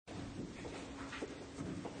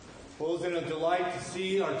Well, isn't it a delight to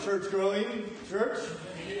see our church growing? Church?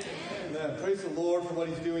 Amen. Praise the Lord for what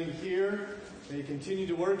He's doing here. May He continue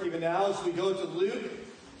to work even now as we go to Luke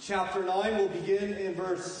chapter 9. We'll begin in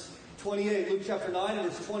verse 28. Luke chapter 9 and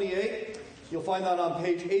verse 28. You'll find that on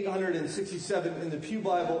page 867 in the Pew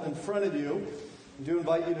Bible in front of you. I do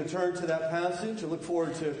invite you to turn to that passage. I look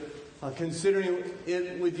forward to considering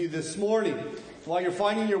it with you this morning. While you're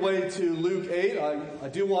finding your way to Luke 8, I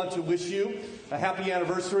do want to wish you a happy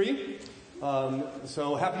anniversary.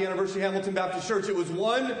 So happy anniversary, Hamilton Baptist Church. It was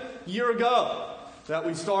 1 year ago that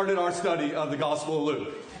we started our study of the Gospel of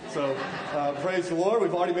Luke. So praise the Lord.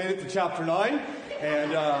 We've already made it to chapter 9.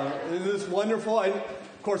 And isn't this wonderful? I,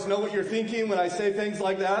 of course, know what you're thinking when I say things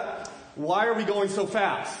like that. Why are we going so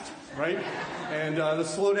fast? Right? And let's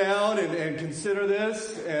slow down and consider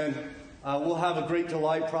this. And we'll have a great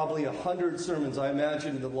delight, probably 100 sermons, I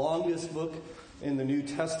imagine, the longest book in the New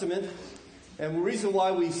Testament. And the reason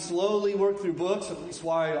why we slowly work through books, at least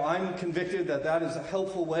why I'm convicted that that is a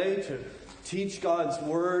helpful way to teach God's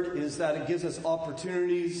Word, is that it gives us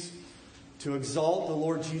opportunities to exalt the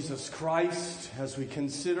Lord Jesus Christ as we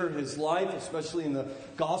consider His life, especially in the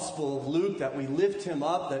Gospel of Luke, that we lift Him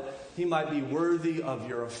up, that He might be worthy of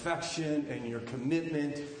your affection and your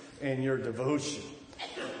commitment and your devotion.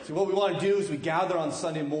 So what we want to do as we gather on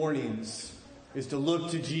Sunday mornings is to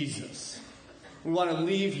look to Jesus. We want to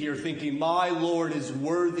leave here thinking, my Lord is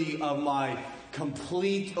worthy of my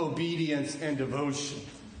complete obedience and devotion.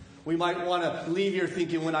 We might want to leave here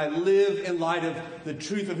thinking, when I live in light of the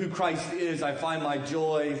truth of who Christ is, I find my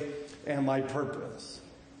joy and my purpose.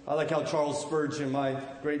 I like how Charles Spurgeon, my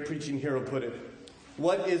great preaching hero, put it.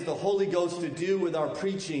 What is the Holy Ghost to do with our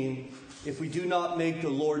preaching if we do not make the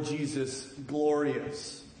Lord Jesus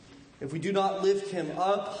glorious? If we do not lift Him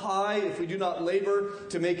up high, if we do not labor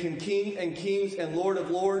to make Him King and Kings and Lord of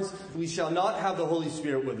Lords, we shall not have the Holy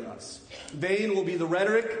Spirit with us. Vain will be the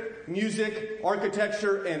rhetoric, music,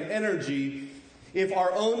 architecture, and energy. If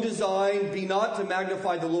our own design be not to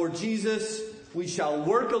magnify the Lord Jesus, we shall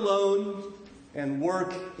work alone and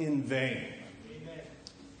work in vain.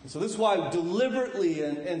 So this is why deliberately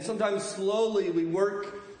and sometimes slowly we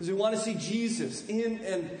work, because we want to see Jesus in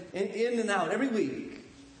and out every week.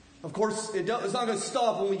 Of course, it's not going to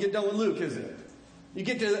stop when we get done with Luke, is it? You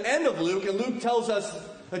get to the end of Luke, and Luke tells us,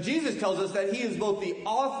 Jesus tells us that He is both the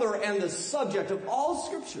author and the subject of all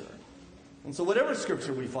Scripture. And so whatever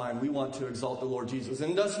Scripture we find, we want to exalt the Lord Jesus.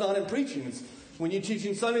 And that's not in preaching. It's when you teach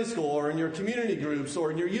in Sunday school or in your community groups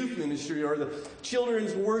or in your youth ministry or the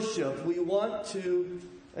children's worship, we want to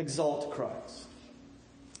exalt Christ.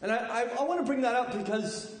 And I want to bring that up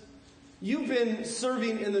because you've been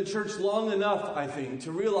serving in the church long enough, I think,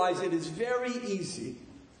 to realize it is very easy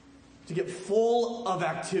to get full of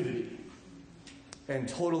activity and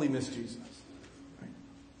totally miss Jesus. Right?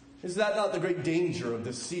 Is that not the great danger of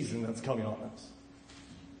this season that's coming on us?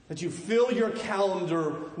 That you fill your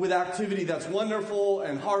calendar with activity that's wonderful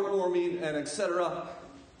and heartwarming and etc.,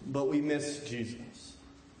 but we miss Jesus.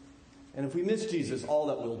 And if we miss Jesus, all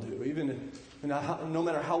that we'll do, no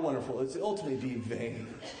matter how wonderful, it's ultimately be vain.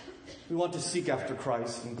 We want to seek after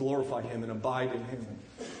Christ and glorify Him and abide in Him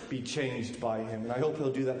and be changed by Him. And I hope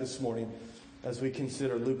He'll do that this morning as we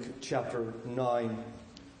consider Luke chapter 9,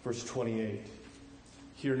 verse 28.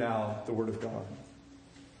 Hear now the word of God.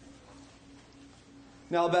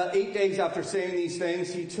 Now about 8 days after saying these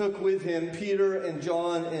things, He took with Him Peter and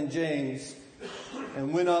John and James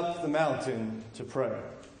and went up the mountain to pray.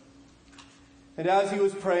 And as He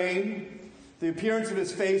was praying, the appearance of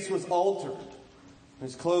His face was altered.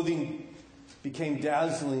 His clothing became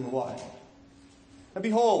dazzling white. And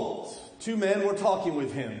behold, 2 men were talking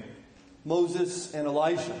with Him, Moses and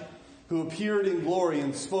Elijah, who appeared in glory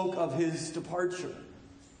and spoke of His departure,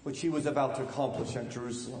 which He was about to accomplish at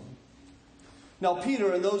Jerusalem. Now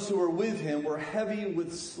Peter and those who were with him were heavy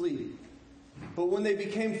with sleep. But when they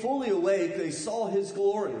became fully awake, they saw His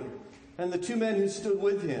glory and the 2 men who stood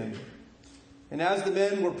with Him. And as the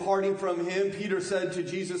men were parting from Him, Peter said to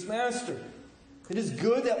Jesus, Master, it is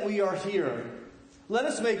good that we are here. Let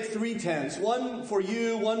us make 3 tents, one for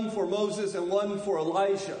you, one for Moses, and one for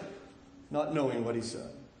Elijah, not knowing what he said.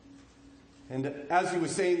 And as he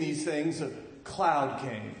was saying these things, a cloud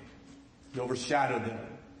came and overshadowed them.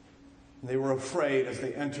 And they were afraid as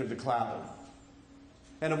they entered the cloud.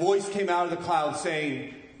 And a voice came out of the cloud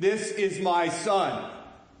saying, This is my Son,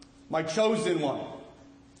 my chosen one.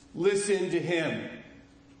 Listen to Him.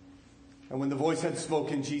 And when the voice had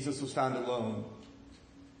spoken, Jesus was found alone.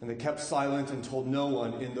 And they kept silent and told no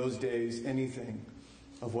one in those days anything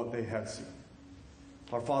of what they had seen.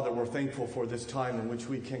 Our Father, we're thankful for this time in which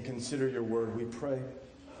we can consider Your word. We pray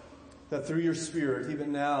that through your Spirit,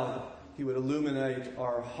 even now, He would illuminate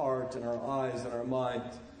our heart and our eyes and our mind,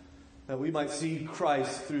 that we might see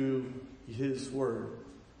Christ through His Word,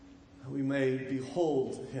 that we may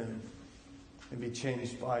behold Him and be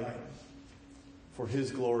changed by Him. For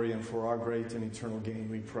His glory and for our great and eternal gain,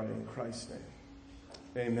 we pray in Christ's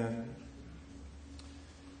name. Amen.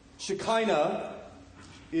 Shekinah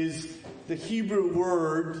is the Hebrew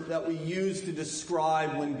word that we use to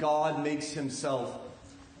describe when God makes Himself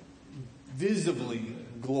visibly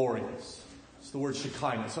glorious. It's the word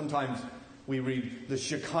Shekinah. Sometimes we read the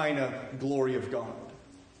Shekinah glory of God.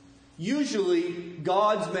 Usually,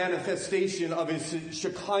 God's manifestation of His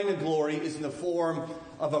Shekinah glory is in the form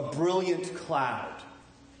of a brilliant cloud,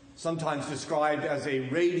 sometimes described as a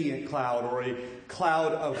radiant cloud or a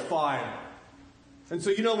cloud of fire. And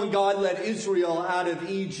so, when God led Israel out of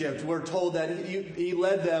Egypt, we're told that He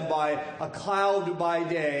led them by a cloud by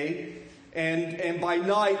day, and by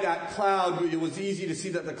night that cloud, it was easy to see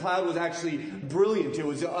that the cloud was actually brilliant. It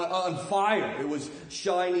was on fire. It was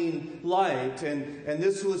shining light. And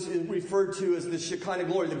this was referred to as the Shekinah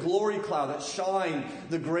glory, the glory cloud that shined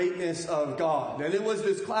the greatness of God. And it was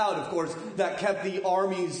this cloud, of course, that kept the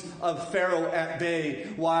armies of Pharaoh at bay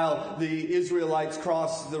while the Israelites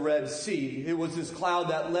crossed the Red Sea. It was this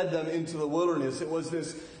cloud that led them into the wilderness. It was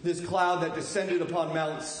this cloud that descended upon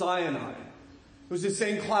Mount Sinai. It was the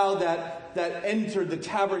same cloud that entered the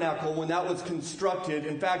tabernacle when that was constructed.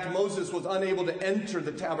 In fact, Moses was unable to enter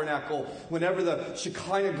the tabernacle whenever the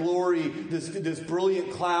Shekinah glory, this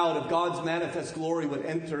brilliant cloud of God's manifest glory, would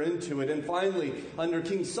enter into it. And finally, under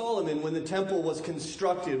King Solomon, when the temple was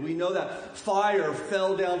constructed, we know that fire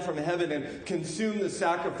fell down from heaven and consumed the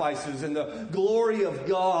sacrifices, and the glory of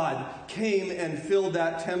God came and filled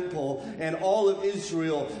that temple, and all of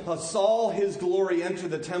Israel saw His glory enter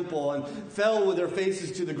the temple and fell with their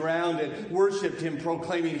faces to the ground and worshipped Him,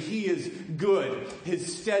 proclaiming, He is good.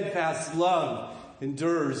 His steadfast love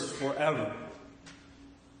endures forever.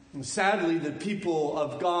 And sadly, the people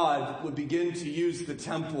of God would begin to use the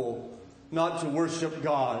temple not to worship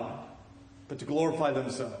God, but to glorify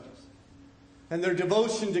themselves. And their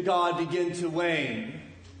devotion to God began to wane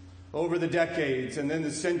over the decades and then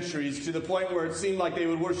the centuries, to the point where it seemed like they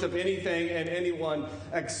would worship anything and anyone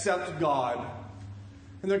except God.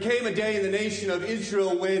 And there came a day in the nation of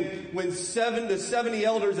Israel when the 70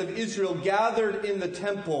 elders of Israel gathered in the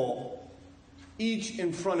temple, each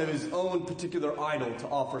in front of his own particular idol to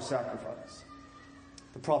offer sacrifice.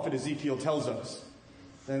 The prophet Ezekiel tells us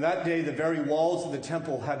that in that day the very walls of the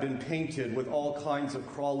temple had been painted with all kinds of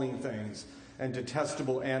crawling things and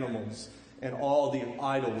detestable animals and all the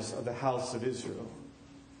idols of the house of Israel.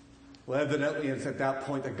 Well, evidently it's at that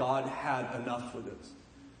point that God had enough with this.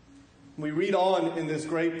 We read on in this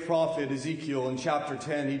great prophet Ezekiel in chapter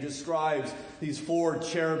 10. He describes these 4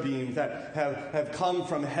 cherubim that have come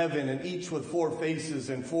from heaven, and each with 4 faces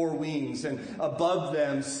and 4 wings. And above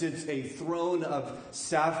them sits a throne of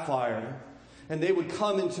sapphire. And they would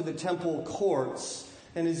come into the temple courts.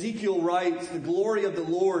 And Ezekiel writes, the glory of the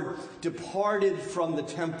Lord departed from the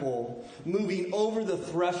temple, moving over the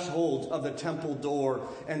threshold of the temple door,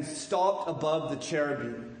 and stopped above the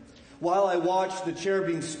cherubim. While I watched, the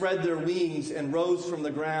cherubim spread their wings and rose from the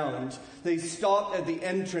ground. They stopped at the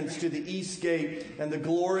entrance to the east gate, and the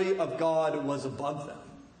glory of God was above them.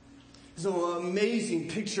 It's an amazing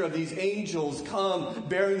picture of these angels come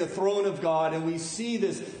bearing the throne of God, and we see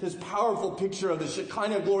this powerful picture of the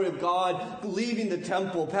Shekinah glory of God leaving the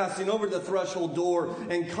temple, passing over the threshold door,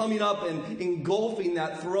 and coming up and engulfing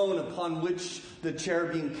that throne upon which the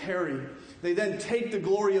cherubim carry. They then take the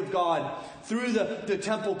glory of God through the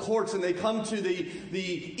temple courts, and they come to the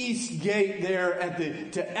east gate there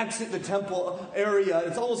to exit the temple area.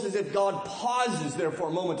 It's almost as if God pauses there for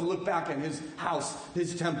a moment to look back at His house,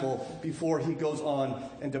 His temple, before He goes on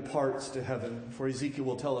and departs to heaven. For Ezekiel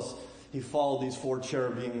will tell us He followed these 4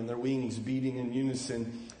 cherubim and their wings beating in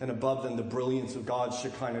unison, and above them the brilliance of God's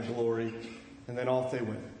Shekinah glory. And then off they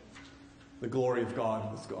went. The glory of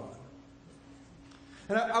God was gone.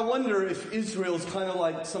 And I wonder if Israel is kind of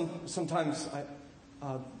like sometimes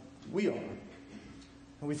we are.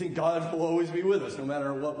 And we think God will always be with us no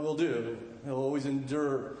matter what we'll do. He'll always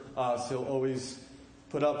endure us. He'll always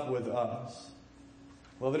put up with us.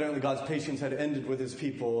 Well, evidently God's patience had ended with His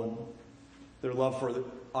people, and their love for the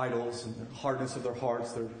idols and the hardness of their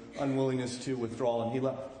hearts, their unwillingness to withdraw, and He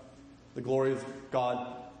left. The glory of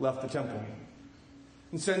God left the temple.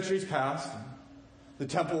 And centuries passed. The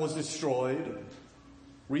temple was destroyed,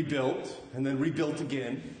 rebuilt, and then rebuilt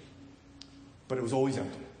again. But it was always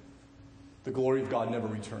empty. The glory of God never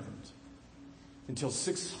returned. Until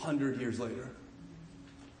 600 years later.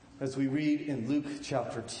 as we read in Luke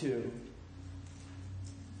chapter 2.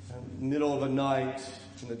 In the middle of a night,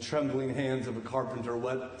 in the trembling hands of a carpenter,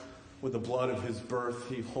 wet with the blood of his birth,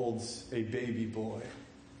 he holds a baby boy.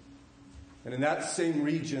 And in that same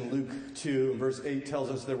region, Luke 2, verse 8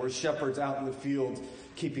 tells us there were shepherds out in the field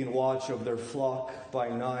keeping watch over their flock by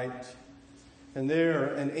night. And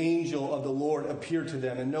there an angel of the Lord appeared to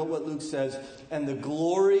them. And note what Luke says, and the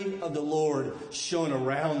glory of the Lord shone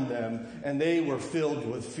around them, and they were filled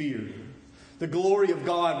with fear. The glory of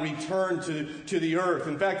God returned to the earth.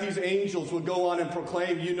 In fact, these angels would go on and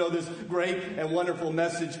proclaim, you know, this great and wonderful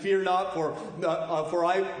message. Fear not,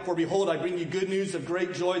 for behold, I bring you good news of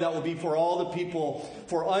great joy that will be for all the people.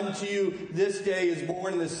 For unto you this day is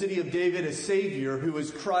born in the city of David a Savior, who is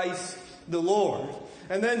Christ the Lord.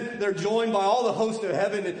 And then they're joined by all the host of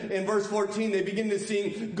heaven. In verse 14, they begin to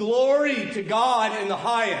sing, glory to God in the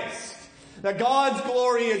highest. That God's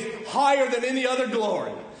glory is higher than any other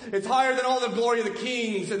glory. It's higher than all the glory of the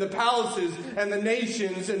kings and the palaces and the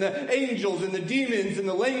nations and the angels and the demons and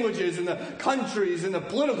the languages and the countries and the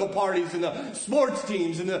political parties and the sports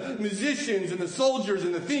teams and the musicians and the soldiers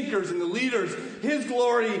and the thinkers and the leaders. His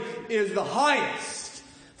glory is the highest,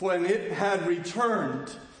 when it had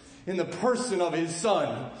returned in the person of his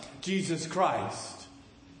Son, Jesus Christ.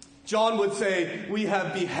 John would say, we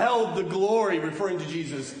have beheld the glory, referring to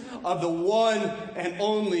Jesus, of the one and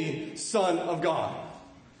only Son of God.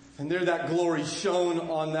 And there that glory shone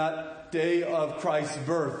on that day of Christ's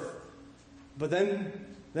birth. But then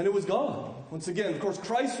it was gone. Once again, of course,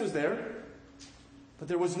 Christ was there. But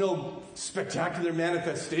there was no spectacular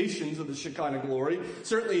manifestations of the Shekinah glory.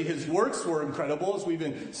 Certainly his works were incredible, as we've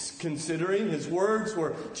been considering. His words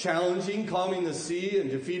were challenging, calming the sea and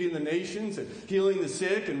defeating the nations and healing the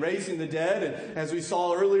sick and raising the dead. And as we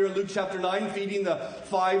saw earlier in Luke chapter 9, feeding the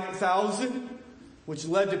 5,000, which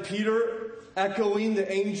led to Peter echoing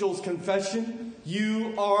the angel's confession,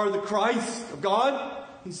 you are the Christ of God,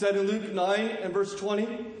 he said in Luke 9 and verse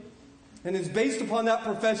 20. And it's based upon that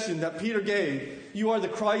profession that Peter gave, you are the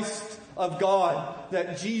Christ of God,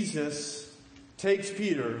 that Jesus takes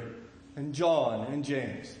Peter and John and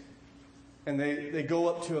James, and they go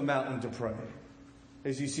up to a mountain to pray,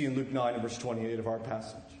 as you see in Luke 9 and verse 28 of our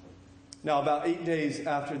passage. Now, about 8 days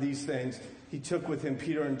after these things, he took with him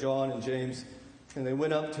Peter and John and James, and they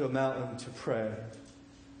went up to a mountain to pray.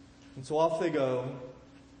 And so off they go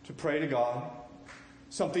to pray to God.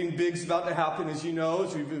 Something big's about to happen, as you know,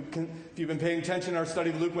 if you've been paying attention in our study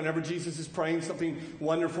of Luke, whenever Jesus is praying, something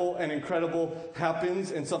wonderful and incredible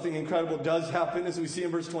happens, and something incredible does happen, as we see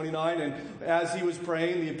in verse 29. And as he was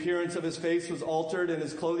praying, the appearance of his face was altered, and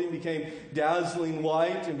his clothing became dazzling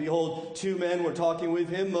white. And behold, 2 men were talking with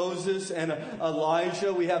him, Moses and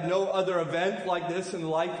Elijah. We have no other event like this in the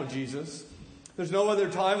life of Jesus. There's no other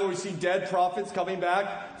time where we see dead prophets coming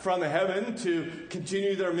back from heaven to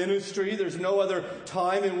continue their ministry. There's no other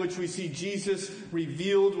time in which we see Jesus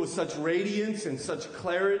revealed with such radiance and such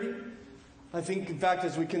clarity. I think, in fact,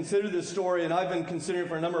 as we consider this story, and I've been considering it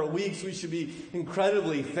for a number of weeks, we should be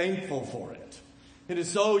incredibly thankful for it. It is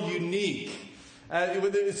so unique.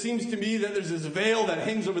 It seems to me that there's this veil that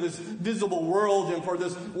hangs over this visible world, and for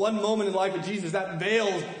this one moment in the life of Jesus, that veil,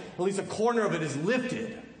 at least a corner of it, is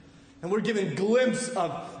lifted. And we're given a glimpse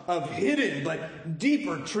of hidden but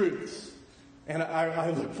deeper truths. And I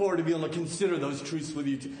look forward to being able to consider those truths with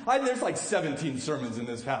you. There's like 17 sermons in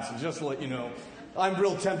this passage, just to let you know. I'm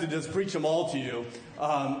real tempted to just preach them all to you.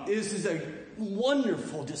 This is a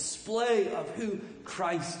wonderful display of who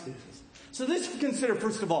Christ is. So let's consider,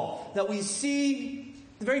 first of all, that we see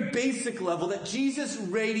the very basic level that Jesus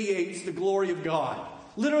radiates the glory of God.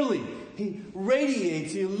 Literally, he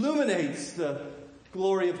radiates, he illuminates the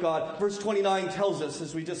glory of God. Verse 29 tells us,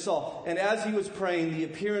 as we just saw, and as he was praying, the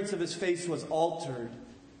appearance of his face was altered,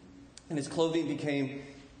 and his clothing became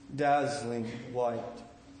dazzling white.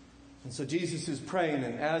 And so Jesus is praying,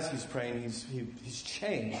 and as he's praying, he's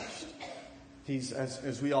changed. He's,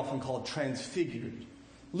 as we often call, transfigured.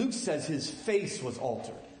 Luke says his face was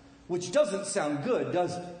altered, which doesn't sound good,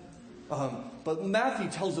 does it? But Matthew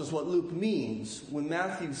tells us what Luke means when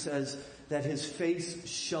Matthew says that his face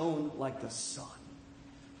shone like the sun.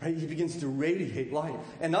 Right? He begins to radiate light.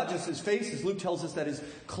 And not just his face, as Luke tells us that his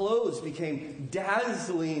clothes became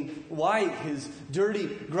dazzling white. His dirty,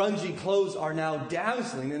 grungy clothes are now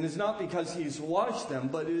dazzling. And it's not because he's washed them,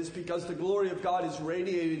 but it is because the glory of God is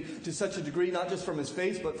radiated to such a degree, not just from his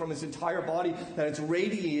face, but from his entire body, that it's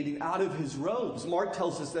radiating out of his robes. Mark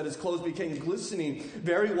tells us that his clothes became glistening,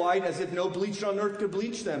 very white, as if no bleach on earth could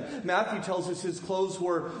bleach them. Matthew tells us his clothes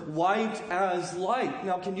were white as light.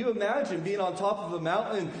 Now, can you imagine being on top of a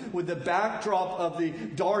mountain with the backdrop of the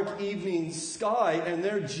dark evening sky, and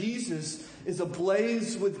there Jesus is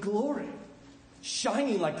ablaze with glory,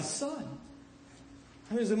 shining like the sun.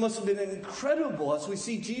 It must have been incredible as we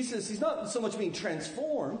see Jesus. He's not so much being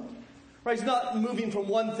transformed, right? He's not moving from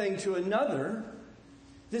one thing to another.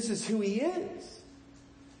 This is who he is.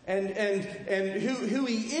 And who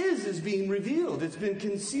he is being revealed. It's been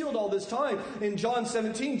concealed all this time. In John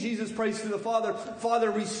 17, Jesus prays to the Father,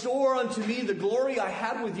 Father, restore unto me the glory I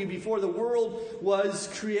had with you before the world was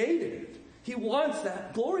created. He wants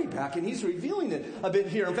that glory back, and he's revealing it a bit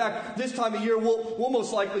here. In fact, this time of year, we'll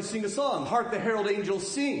most likely sing a song. Hark the herald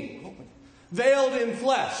angels sing. Veiled in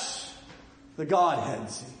flesh, the Godhead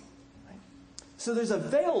sing. Right? So there's a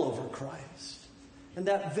veil over Christ. And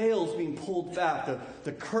that veil is being pulled back.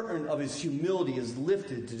 The curtain of his humility is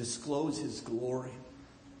lifted to disclose his glory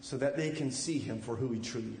so that they can see him for who he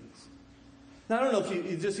truly is. Now, I don't know if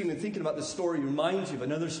you just even thinking about this story reminds you of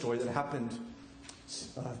another story that happened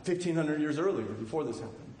 1,500 years earlier, before this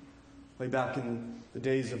happened, way back in the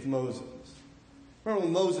days of Moses. Remember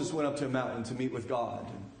when Moses went up to a mountain to meet with God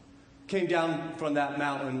and came down from that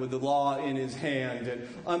mountain with the law in his hand, and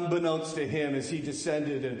unbeknownst to him, as he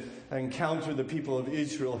descended and encountered the people of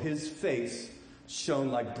Israel, his face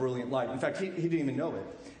shone like brilliant light. In fact, he didn't even know it.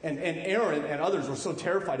 And Aaron and others were so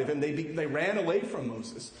terrified of him, they ran away from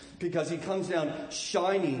Moses because he comes down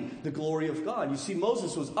shining the glory of God. You see,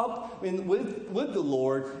 Moses was up with the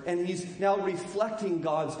Lord, and he's now reflecting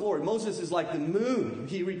God's glory. Moses is like the moon.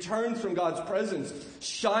 He returns from God's presence,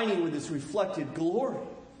 shining with this reflected glory.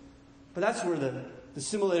 But that's where the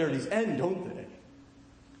similarities end, don't they?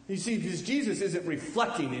 You see, because Jesus isn't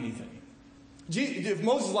reflecting anything. If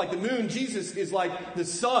Moses is like the moon, Jesus is like the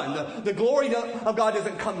sun. The glory of God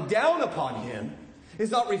doesn't come down upon him.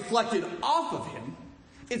 It's not reflected off of him.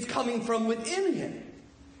 It's coming from within him.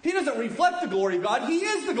 He doesn't reflect the glory of God. He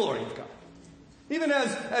is the glory of God. Even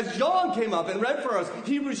as John came up and read for us,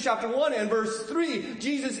 Hebrews chapter 1 and verse 3,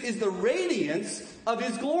 Jesus is the radiance of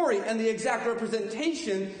his glory and the exact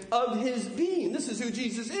representation of his being. This is who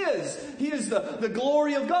Jesus is. He is the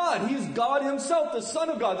glory of God. He is God himself, the Son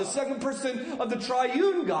of God, the second person of the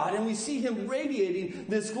triune God. And we see him radiating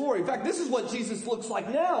this glory. In fact, this is what Jesus looks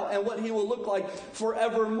like now and what he will look like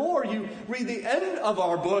forevermore. You read the end of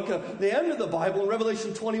our book, the end of the Bible, in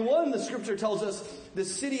Revelation 21, the scripture tells us the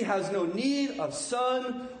city has no need of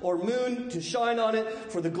sun or moon to shine on it,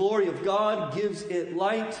 for the glory of God gives it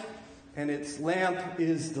light, and its lamp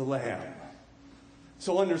is the Lamb.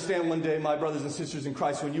 So understand one day, my brothers and sisters in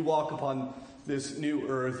Christ, when you walk upon this new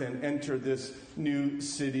earth and enter this new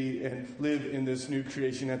city and live in this new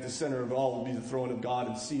creation, at the center of all will be the throne of God,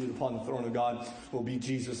 and seated upon the throne of God will be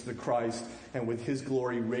Jesus the Christ, and with his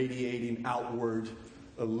glory radiating outward,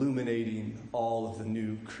 illuminating all of the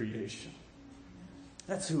new creation.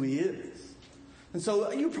 That's who he is. And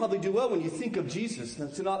so you probably do well when you think of Jesus,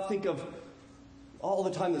 to not think of all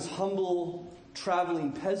the time this humble,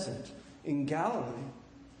 traveling peasant in Galilee,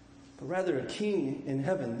 but rather a king in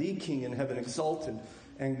heaven, the king in heaven, exalted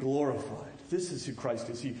and glorified. This is who Christ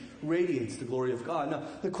is. He radiates the glory of God. Now,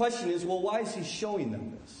 the question is, well, why is he showing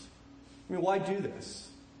them this? I mean, why do this?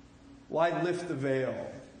 Why lift the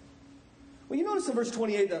veil? Well, you notice in verse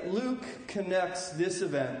 28 that Luke connects this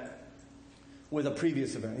event with a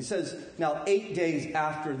previous event. He says, now 8 days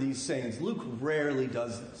after these sayings. Luke rarely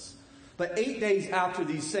does this. But 8 days after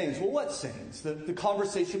these sayings. Well, what sayings? The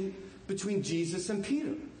conversation between Jesus and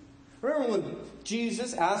Peter. Remember when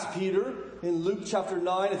Jesus asked Peter in Luke chapter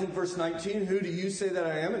 9, I think verse 19, who do you say that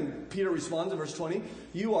I am? And Peter responds in verse 20,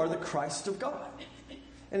 you are the Christ of God.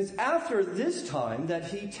 And it's after this time that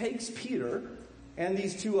he takes Peter and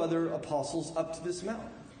these two other apostles up to this mountain.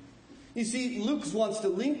 You see, Luke wants to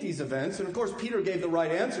link these events, and of course Peter gave the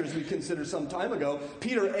right answers we considered some time ago.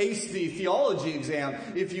 Peter aced the theology exam,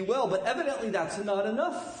 if you will, but evidently that's not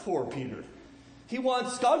enough for Peter.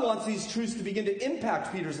 God wants these truths to begin to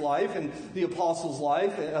impact Peter's life and the apostles'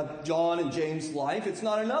 life, John and James' life. It's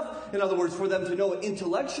not enough, in other words, for them to know it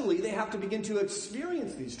intellectually. They have to begin to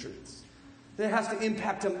experience these truths. It has to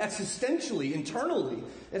impact them existentially, internally.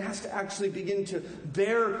 It has to actually begin to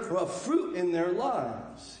bear fruit in their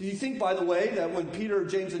lives. You think, by the way, that when Peter,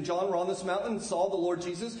 James, and John were on this mountain and saw the Lord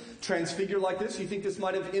Jesus transfigured like this, you think this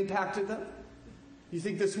might have impacted them? You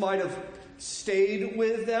think this might have stayed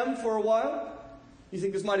with them for a while? You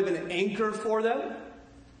think this might have been an anchor for them?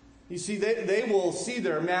 You see, they will see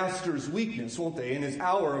their master's weakness, won't they, in his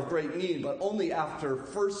hour of great need, but only after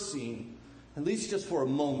first seeing, at least just for a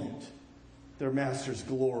moment, their master's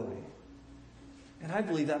glory. And I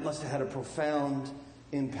believe that must have had a profound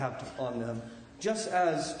impact on them, just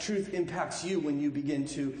as truth impacts you when you begin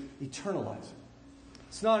to eternalize it.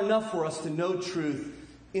 It's not enough for us to know truth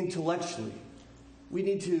intellectually. We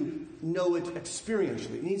need to know it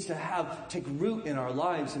experientially. It needs to take root in our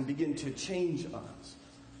lives and begin to change us.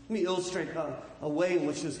 Let me illustrate a way in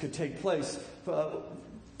which this could take place.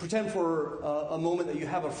 Pretend for a moment that you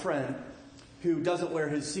have a friend who doesn't wear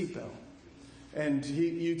his seatbelt. And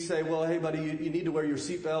you'd say, well, hey, buddy, you need to wear your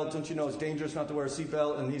seatbelt. Don't you know it's dangerous not to wear a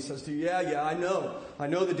seatbelt? And he says to you, yeah, I know. I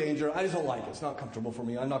know the danger. I just don't like it. It's not comfortable for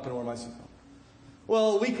me. I'm not going to wear my seatbelt.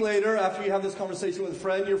 Well, a week later, after you have this conversation with a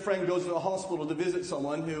friend, your friend goes to the hospital to visit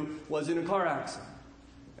someone who was in a car accident.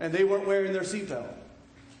 And they weren't wearing their seatbelt.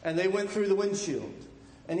 And they went through the windshield.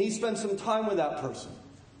 And he spent some time with that person.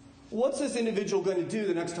 What's this individual going to do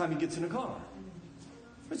the next time he gets in a car?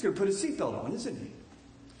 He's going to put his seatbelt on, isn't he?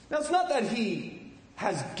 Now, it's not that he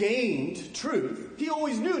has gained truth. He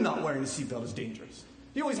always knew not wearing a seatbelt is dangerous.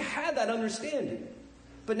 He always had that understanding.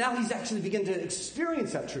 But now he's actually begun to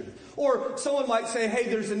experience that truth. Or someone might say, hey,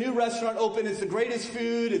 there's a new restaurant open. It's the greatest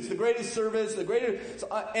food. It's the greatest service, the greatest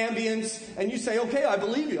ambience. And you say, okay, I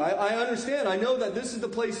believe you. I understand. I know that this is the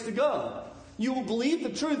place to go. You will believe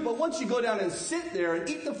the truth. But once you go down and sit there and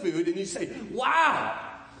eat the food and you say, wow,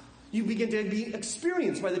 you begin to be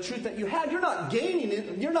experienced by the truth that you had. You're not gaining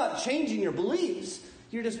it. You're not changing your beliefs.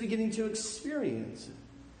 You're just beginning to experience it.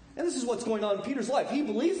 And this is what's going on in Peter's life. He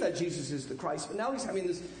believes that Jesus is the Christ, but now he's having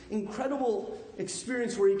this incredible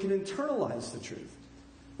experience where he can internalize the truth.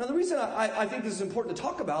 Now, the reason I think this is important to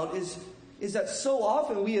talk about is that so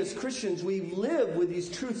often we as Christians, we live with these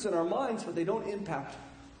truths in our minds, but they don't impact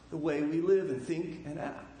the way we live and think and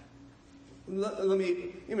act.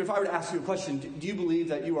 If I were to ask you a question, do you believe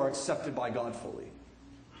that you are accepted by God fully?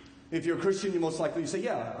 If you're a Christian, you most likely say,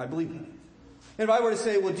 yeah, I believe that. And if I were to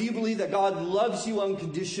say, well, do you believe that God loves you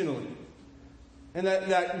unconditionally? And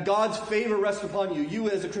that God's favor rests upon you? You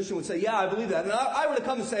as a Christian would say, yeah, I believe that. And I were to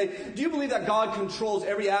come and say, do you believe that God controls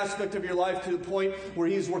every aspect of your life to the point where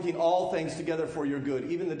He's working all things together for your good,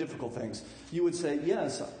 even the difficult things? You would say,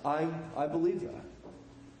 yes, I believe that.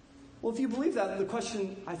 Well, if you believe that, the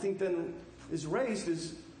question I think then is raised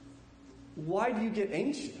is, why do you get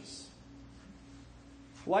anxious?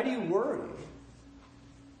 Why do you worry?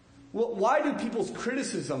 Well, why do people's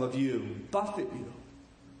criticism of you buffet you?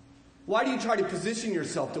 Why do you try to position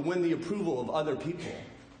yourself to win the approval of other people?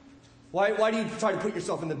 Why do you try to put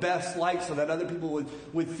yourself in the best light so that other people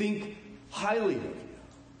would think highly of you?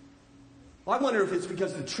 Well, I wonder if it's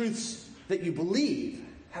because the truths that you believe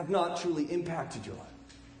have not truly impacted your life.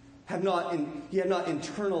 You have not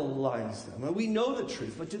internalized them. And we know the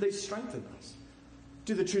truth, but do they strengthen us?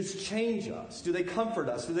 Do the truths change us? Do they comfort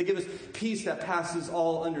us? Do they give us peace that passes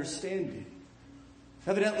all understanding?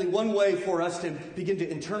 Evidently, one way for us to begin to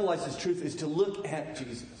internalize this truth is to look at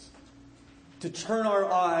Jesus. To turn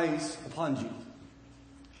our eyes upon Jesus.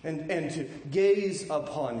 And to gaze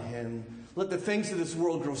upon Him. Let the things of this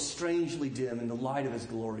world grow strangely dim in the light of His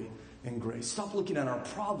glory and grace. Stop looking at our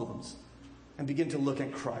problems and begin to look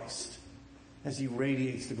at Christ as He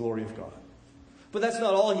radiates the glory of God. But that's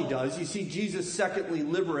not all He does. You see, Jesus secondly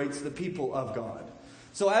liberates the people of God.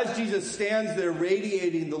 So as Jesus stands there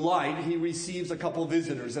radiating the light, He receives a couple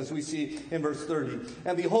visitors, as we see in verse 30.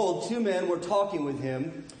 And behold, two men were talking with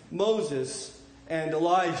Him, Moses and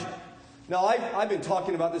Elijah. Now, I've been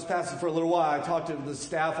talking about this passage for a little while. I talked to the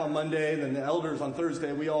staff on Monday and then the elders on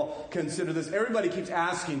Thursday. We all consider this. Everybody keeps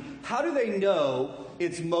asking, how do they know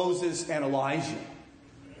it's Moses and Elijah?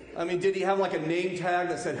 I mean, did he have like a name tag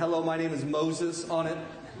that said, hello, my name is Moses on it?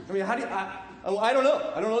 I mean, I don't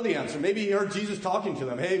know. I don't know the answer. Maybe he heard Jesus talking to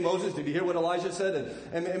them. Hey, Moses, did you hear what Elijah said?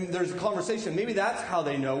 And there's a conversation. Maybe that's how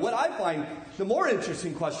they know. What I find the more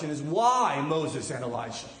interesting question is why Moses and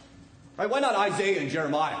Elijah? Right? Why not Isaiah and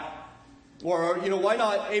Jeremiah? Or, why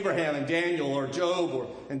not Abraham and Daniel or Job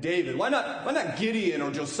and David? Why not Gideon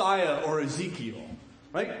or Josiah or Ezekiel?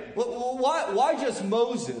 Right? Well, why just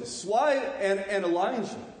Moses? Why and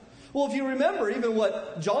Elijah? Well, if you remember even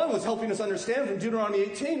what John was helping us understand from Deuteronomy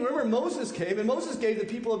 18, remember Moses came and Moses gave the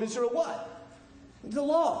people of Israel what? The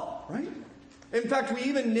law, right? In fact, we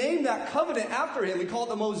even named that covenant after him. We call it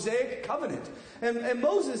the Mosaic covenant. And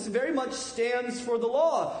Moses very much stands for the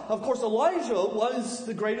law. Of course, Elijah was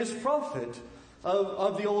the greatest prophet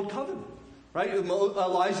of the old covenant. Right?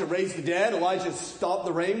 Elijah raised the dead. Elijah stopped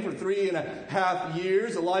the rain for 3.5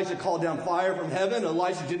 years. Elijah called down fire from heaven.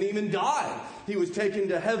 Elijah didn't even die. He was taken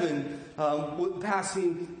to heaven,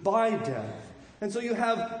 passing by death. And so you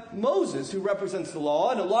have Moses, who represents the law,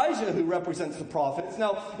 and Elijah, who represents the prophets.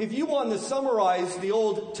 Now, if you want to summarize the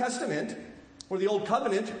Old Testament, or the Old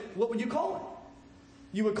Covenant, what would you call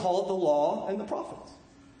it? You would call it the law and the prophets.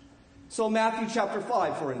 So Matthew chapter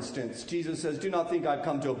 5, for instance, Jesus says, "Do not think I've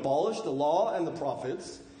come to abolish the law and the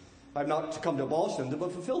prophets. I've not come to abolish them,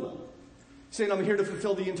 but fulfill them." Saying, I'm here to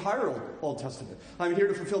fulfill the entire Old Testament. I'm here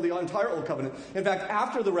to fulfill the entire Old Covenant. In fact,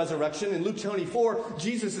 after the resurrection, in Luke 24,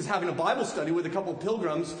 Jesus is having a Bible study with a couple of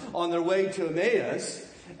pilgrims on their way to Emmaus.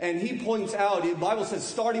 And he points out, the Bible says,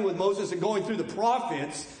 starting with Moses and going through the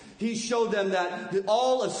prophets, he showed them that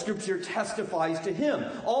all of Scripture testifies to him.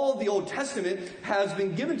 All of the Old Testament has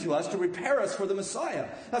been given to us to prepare us for the Messiah.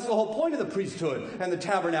 That's the whole point of the priesthood and the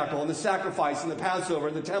tabernacle and the sacrifice and the Passover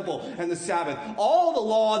and the temple and the Sabbath. All the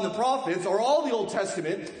law and the prophets, or all the Old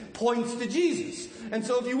Testament, points to Jesus. And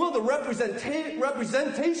so, if you will, the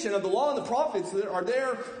representation of the law and the prophets that are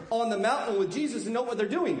there on the mountain with Jesus, and note what they're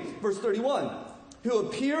doing. Verse 31, "Who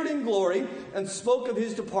appeared in glory and spoke of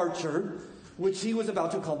his departure, which he was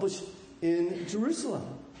about to accomplish in Jerusalem."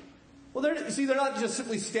 Well, they're not just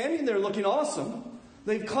simply standing there looking awesome.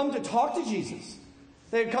 They've come to talk to Jesus.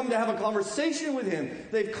 They've come to have a conversation with him.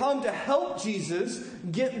 They've come to help Jesus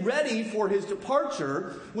get ready for his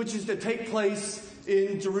departure, which is to take place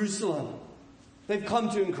in Jerusalem. They've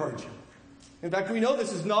come to encourage him. In fact, we know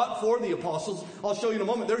this is not for the apostles. I'll show you in a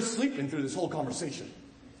moment. They're sleeping through this whole conversation.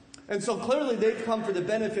 And so clearly they've come for the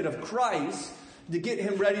benefit of Christ, to get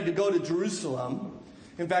him ready to go to Jerusalem.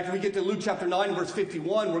 In fact, when we get to Luke chapter 9, verse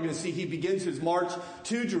 51, we're going to see he begins his march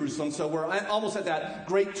to Jerusalem. So we're almost at that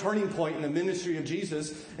great turning point in the ministry of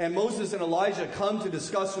Jesus. And Moses and Elijah come to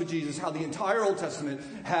discuss with Jesus how the entire Old Testament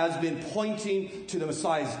has been pointing to the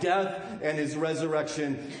Messiah's death and his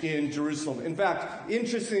resurrection in Jerusalem. In fact,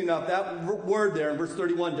 interestingly enough, that word there in verse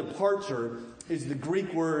 31, departure, is the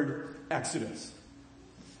Greek word exodus.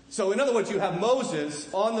 So in other words, you have Moses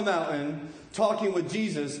on the mountain talking with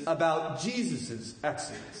Jesus about Jesus'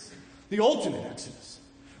 exodus, the ultimate exodus.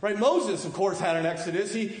 Right? Moses, of course, had an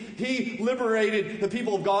exodus. He liberated the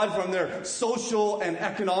people of God from their social and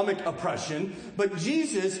economic oppression. But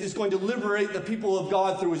Jesus is going to liberate the people of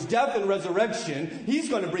God through his death and resurrection. He's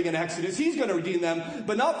going to bring an exodus. He's going to redeem them,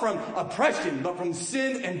 but not from oppression, but from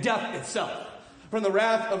sin and death itself, from the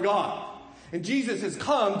wrath of God. And Jesus has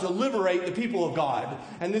come to liberate the people of God.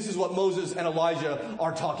 And this is what Moses and Elijah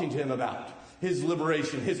are talking to him about. His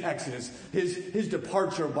liberation, his exodus, his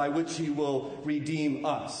departure by which he will redeem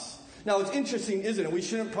us. Now, it's interesting, isn't it? We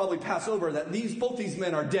shouldn't probably pass over that both these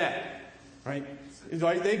men are dead. Right?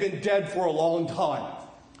 They've been dead for a long time.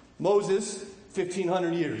 Moses,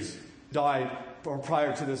 1,500 years, died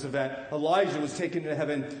prior to this event. Elijah was taken to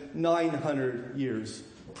heaven 900 years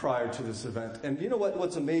prior to this event. And you know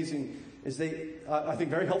what's amazing is I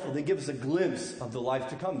think very helpful, they give us a glimpse of the life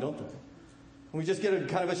to come, don't they? And we just get a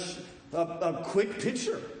kind of a quick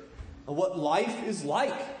picture of what life is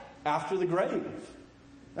like after the grave.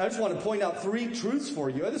 I just want to point out 3 truths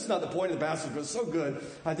for you. This is not the point of the passage, but it's so good.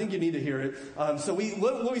 I think you need to hear it. So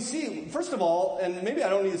what we see, first of all, and maybe I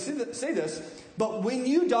don't need to say this, but when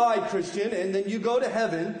you die, Christian, and then you go to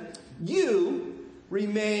heaven, you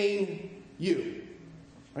remain you.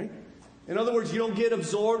 Right? In other words, you don't get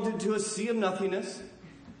absorbed into a sea of nothingness.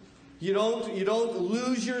 You don't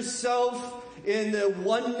lose yourself in the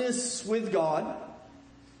oneness with God.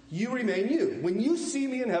 You remain you. When you see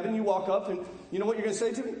me in heaven, you walk up and you know what you're going to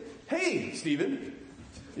say to me? "Hey, Stephen."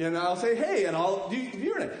 And I'll say, "Hey," and I'll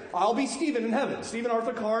be Stephen in heaven. Stephen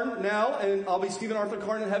Arthur Karn now, and I'll be Stephen Arthur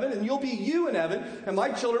Karn in heaven, and you'll be you in heaven, and my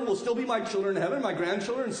children will still be my children in heaven, my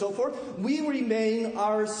grandchildren, and so forth. We remain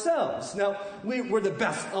ourselves. Now, we're the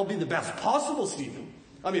best. I'll be the best possible Stephen.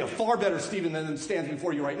 I'll be a far better Stephen than stands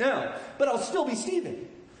before you right now, but I'll still be Stephen.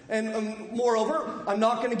 And moreover, I'm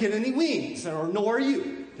not going to get any wings, nor are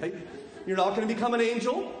you. Okay? You're not going to become an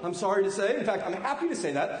angel, I'm sorry to say. In fact, I'm happy to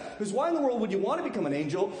say that. Because why in the world would you want to become an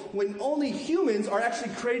angel when only humans are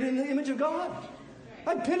actually created in the image of God?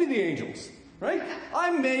 I pity the angels, right?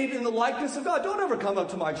 I'm made in the likeness of God. Don't ever come up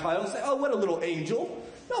to my child and say, "Oh, what a little angel."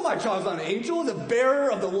 No, my child's not an angel. The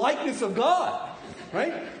bearer of the likeness of God,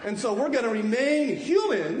 right? And so we're going to remain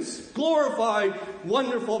humans, glorified,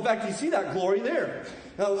 wonderful. In fact, you see that glory there.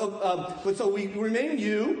 But so we remain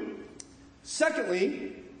you.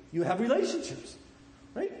 Secondly, you have relationships,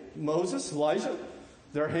 right? Moses, Elijah,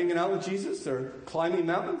 they're hanging out with Jesus. They're climbing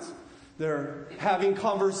mountains. They're having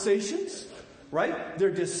conversations, right?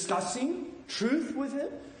 They're discussing truth with him,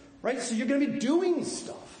 right? So you're going to be doing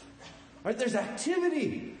stuff, right? There's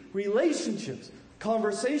activity, relationships,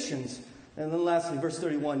 conversations. And then lastly, verse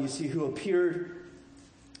 31, you see who appeared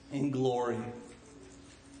in glory.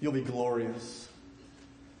 You'll be glorious.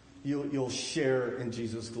 You'll share in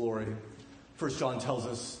Jesus' glory. 1 John tells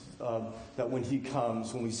us that when he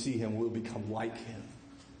comes, when we see him, we'll become like him.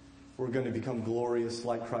 We're going to become glorious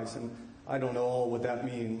like Christ. And I don't know all what that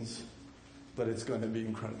means. but it's going to be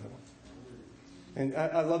incredible. And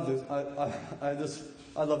I love this.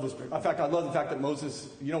 I love this. In fact, I love the fact that Moses,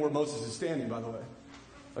 you know where Moses is standing, by the way.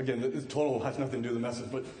 Again, this total has nothing to do with the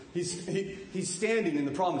message, but he's standing in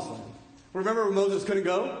the promised land. Remember where Moses couldn't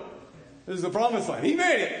go? This is the promised land. He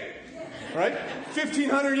made it, right?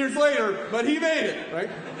 1,500 years later, but he made it,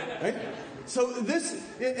 right? So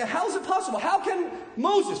how is it possible? How can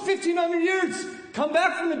Moses, 1,500 years, come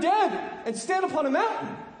back from the dead and stand upon a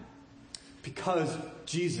mountain? Because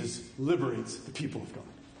Jesus liberates the people of God.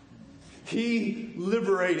 He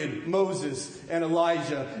liberated Moses and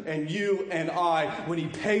Elijah and you and I when he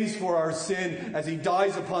pays for our sin as he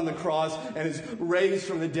dies upon the cross and is raised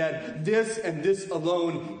from the dead. This and this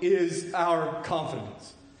alone is our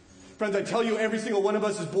confidence. Friends, I tell you, every single one of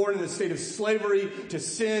us is born in a state of slavery to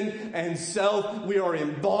sin and self. We are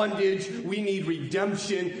in bondage. We need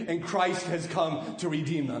redemption, and Christ has come to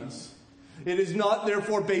redeem us. It is not,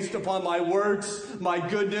 therefore, based upon my works, my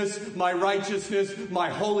goodness, my righteousness, my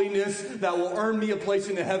holiness that will earn me a place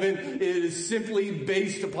in heaven. It is simply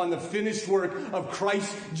based upon the finished work of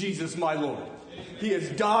Christ Jesus, my Lord. He has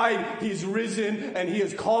died, he's risen, and he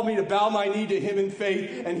has called me to bow my knee to him in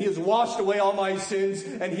faith, and he has washed away all my sins,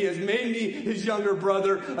 and he has made me his younger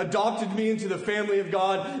brother, adopted me into the family of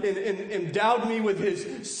God, and endowed me with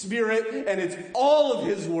his spirit, and it's all of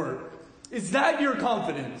his work. Is that your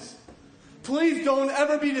confidence? Please don't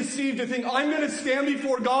ever be deceived to think, I'm going to stand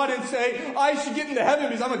before God and say, I should get into heaven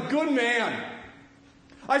because I'm a good man.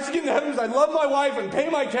 I should get into heaven because I love my wife and pay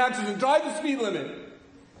my taxes and drive the speed limit.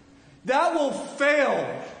 That will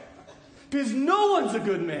fail. Because no one's a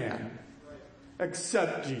good man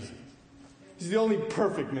except Jesus. He's the only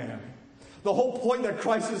perfect man. The whole point that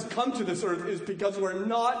Christ has come to this earth is because we're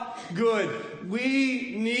not good.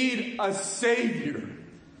 We need a Savior.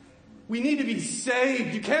 We need to be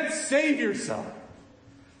saved. You can't save yourself.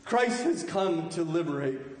 Christ has come to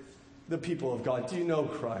liberate the people of God. Do you know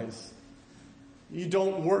Christ? You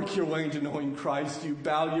don't work your way into knowing Christ. You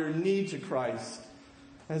bow your knee to Christ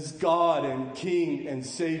as God and King and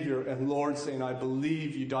Savior and Lord, saying, I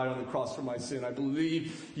believe you died on the cross for my sin. I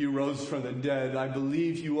believe you rose from the dead. I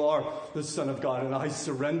believe you are the Son of God, and I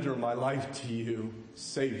surrender my life to you.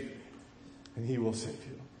 Save me. And he will save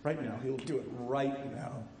you. Right now. He'll do it right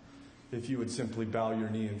now. If you would simply bow your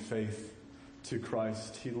knee in faith to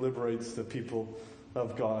Christ. He liberates the people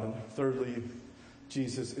of God. And thirdly,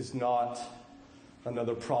 Jesus is not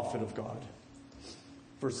another prophet of God.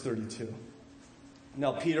 Verse 32.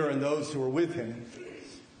 Now Peter and those who were with him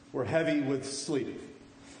were heavy with sleep.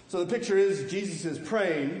 So the picture is Jesus is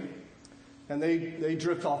praying and they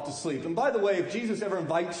drift off to sleep. And by the way, if Jesus ever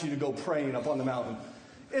invites you to go praying up on the mountain,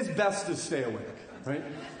 it's best to stay awake, right?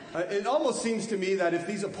 It almost seems to me that if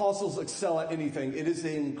these apostles excel at anything, it is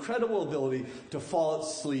the incredible ability to fall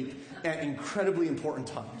asleep at incredibly important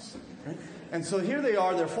times. Right? And so here they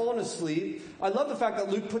are, they're falling asleep. I love the fact that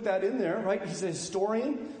Luke put that in there, right? He's a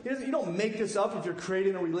historian. You don't make this up if you're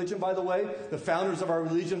creating a religion, by the way. The founders of our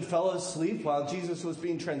religion fell asleep while Jesus was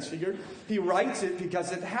being transfigured. He writes it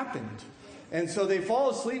because it happened. And so they fall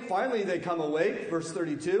asleep. Finally, they come awake. Verse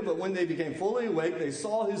 32. But when they became fully awake, they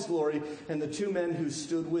saw his glory and the two men who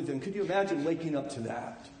stood with him. Could you imagine waking up to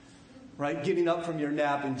that? Right? Getting up from your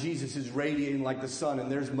nap and Jesus is radiating like the sun.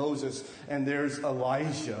 And there's Moses and there's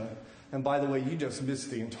Elijah. And by the way, you just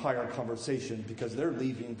missed the entire conversation because they're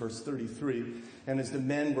leaving. Verse 33. And as the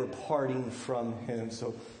men were parting from him.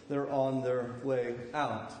 So they're on their way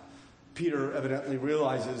out. Peter evidently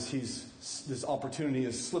realizes this opportunity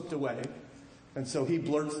has slipped away. And so he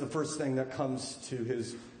blurts the first thing that comes to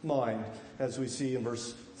his mind. As we see in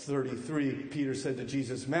verse 33, Peter said to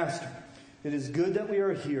Jesus, Master, it is good that we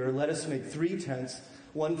are here. Let us make 3 tents,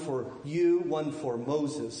 one for you, one for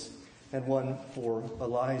Moses, and one for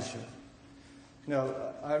Elijah. Now,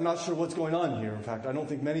 I'm not sure what's going on here. In fact, I don't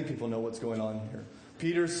think many people know what's going on here.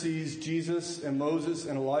 Peter sees Jesus and Moses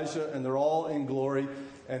and Elijah, and they're all in glory.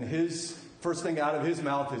 And his first thing out of his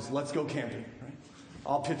mouth is, let's go camping. Right?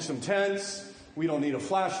 I'll pitch some tents. We don't need a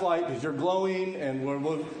flashlight because you're glowing, and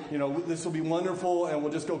this will be wonderful, and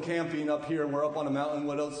we'll just go camping up here, and we're up on a mountain.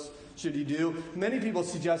 What else should you do? Many people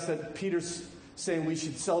suggest that Peter's saying we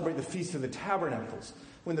should celebrate the Feast of the Tabernacles,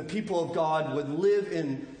 when the people of God would live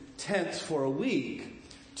in tents for a week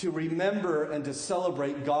to remember and to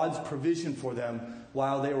celebrate God's provision for them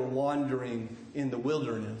while they were wandering in the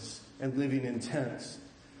wilderness and living in tents.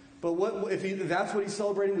 But if that's what he's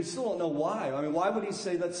celebrating, we still don't know why. I mean, why would he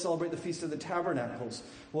say, let's celebrate the Feast of the Tabernacles?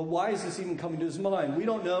 Well, why is this even coming to his mind? We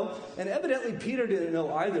don't know. And evidently Peter didn't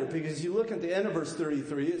know either, because you look at the end of verse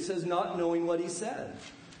 33, it says, not knowing what he said.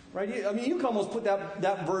 Right? I mean, you can almost put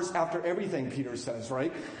that verse after everything Peter says,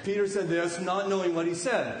 right? Peter said this, not knowing what he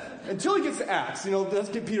said. Until he gets to Acts, let's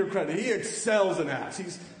give Peter credit. He excels in Acts.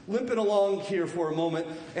 He's limping along here for a moment,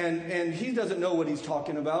 and he doesn't know what he's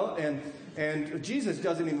talking about, and Jesus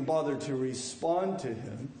doesn't even bother to respond to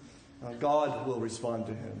him. God will respond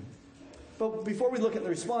to him. But before we look at the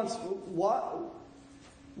response,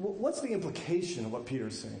 what's the implication of what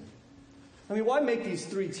Peter's saying? I mean, why make these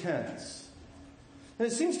three tents? And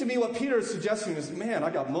it seems to me what Peter is suggesting is, man, I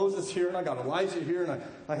got Moses here, and I got Elijah here, and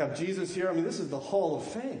I have Jesus here. I mean, this is the Hall of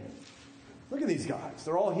Fame. Look at these guys.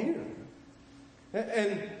 They're all here.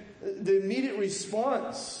 And the immediate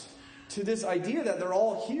response to this idea that they're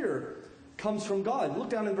all here comes from God. Look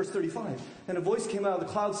down in verse 35. And a voice came out of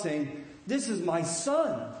the cloud saying, "This is my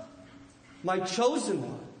son, my chosen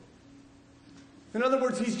one." In other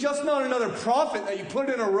words, he's just not another prophet that you put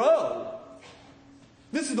in a row.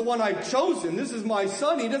 This is the one I've chosen. This is my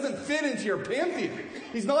son. He doesn't fit into your pantheon.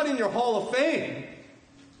 He's not in your Hall of Fame.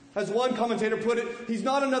 As one commentator put it, he's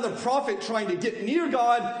not another prophet trying to get near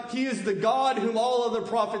God. He is the God whom all other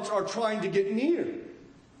prophets are trying to get near.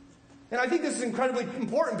 And I think this is incredibly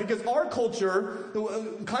important because our culture,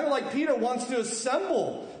 kind of like Peter, wants to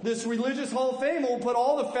assemble this religious Hall of Fame. We'll put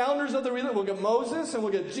all the founders of the religion. We'll get Moses, and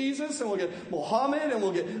we'll get Jesus, and we'll get Muhammad, and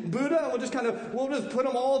we'll get Buddha, and we'll just put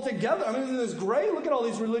them all together. I mean, isn't this great? Look at all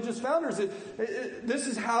these religious founders. This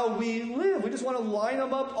is how we live. We just want to line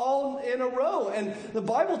them up all in a row. And the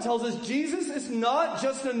Bible tells us Jesus is not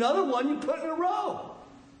just another one you put in a row.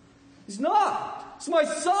 He's not. It's my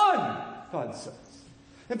son, God says.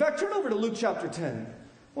 In fact, turn over to Luke chapter 10.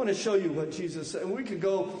 I want to show you what Jesus said. And we could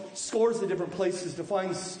go scores of different places to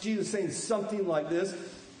find Jesus saying something like this.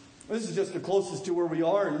 This is just the closest to where we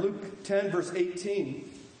are in Luke 10, verse 18.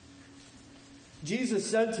 Jesus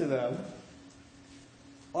said to them,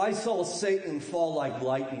 "I saw Satan fall like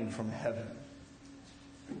lightning from heaven."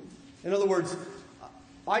 In other words,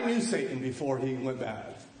 I knew Satan before he went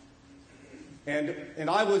bad. And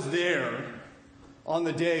I was there on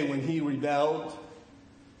the day when he rebelled.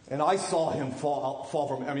 And I saw him fall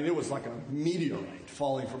from, I mean, it was like a meteorite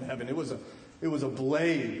falling from heaven. It was a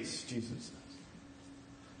blaze, Jesus says.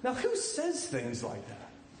 Now, who says things like that?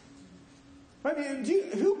 I mean,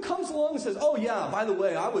 who comes along and says, "Oh yeah, by the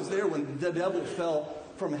way, I was there when the devil fell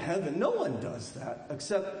from heaven"? No one does that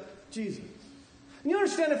except Jesus. And you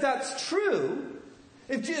understand, if that's true,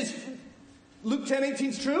 if Luke 10:18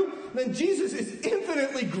 is true, then Jesus is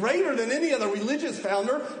infinitely greater than any other religious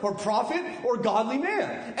founder or prophet or godly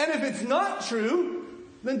man. And if it's not true,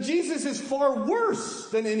 then Jesus is far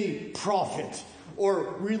worse than any prophet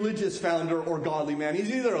or religious founder or godly man.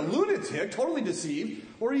 He's either a lunatic, totally deceived,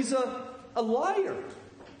 or he's a liar.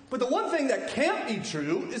 But the one thing that can't be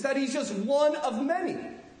true is that he's just one of many.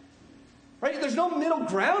 Right? There's no middle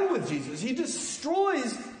ground with Jesus. He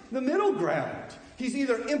destroys the middle ground. He's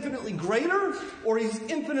either infinitely greater or he's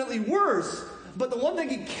infinitely worse. But the one thing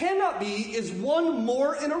he cannot be is one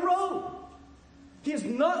more in a row. He has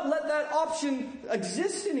not let that option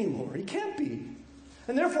exist anymore. He can't be.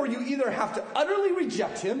 And therefore, you either have to utterly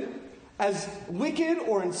reject him as wicked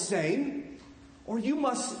or insane, or you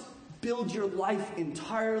must build your life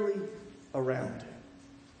entirely around him.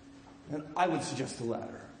 And I would suggest the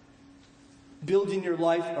latter. Building your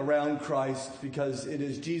life around Christ, because it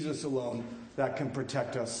is Jesus alone that can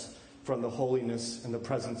protect us from the holiness and the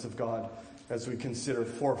presence of God, as we consider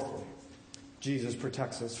fourthly, Jesus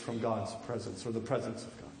protects us from God's presence, or the presence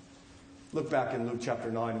of God. Look back in Luke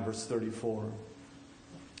chapter 9 and verse 34.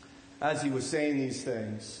 As he was saying these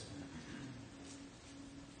things,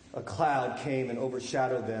 a cloud came and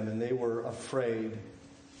overshadowed them, and they were afraid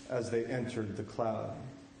as they entered the cloud.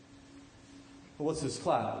 Well, what's this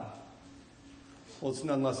cloud? Well, it's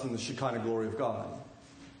none less than the Shekinah glory of God.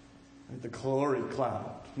 The glory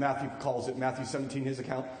cloud. Matthew calls it, Matthew 17, his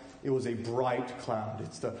account, it was a bright cloud.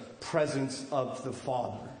 It's the presence of the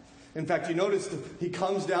Father. In fact, you notice he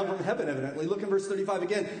comes down from heaven, evidently. Look in verse 35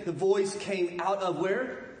 again. The voice came out of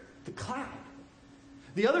where? The cloud.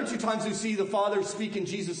 The other two times we see the Father speak in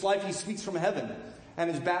Jesus' life, he speaks from heaven. And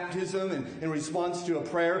his baptism and in response to a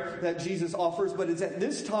prayer that Jesus offers. But it's at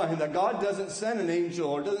this time that God doesn't send an angel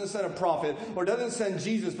or doesn't send a prophet or doesn't send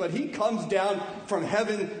Jesus, but he comes down from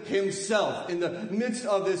heaven himself in the midst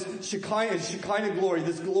of this Shekinah glory,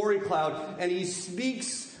 this glory cloud, and he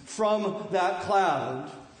speaks from that cloud,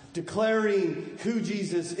 declaring who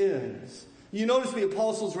Jesus is. You notice the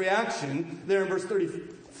apostles' reaction there in verse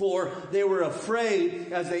 34. They were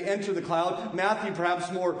afraid as they entered the cloud. Matthew,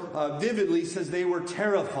 perhaps more vividly, says they were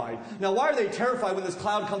terrified. Now, why are they terrified when this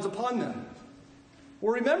cloud comes upon them?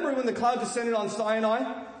 Well, remember when the cloud descended on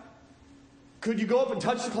Sinai? Could you go up and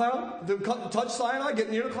touch the cloud? Touch Sinai, get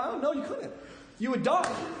near the cloud? No, you couldn't. You would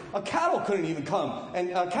die. A cattle couldn't even come,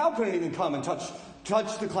 and a cow couldn't even come and touch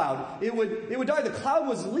the cloud. It would die. The cloud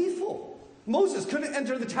was lethal. Moses couldn't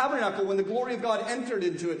enter the tabernacle when the glory of God entered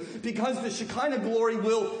into it, because the Shekinah glory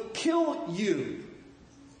will kill you.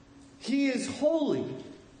 He is holy.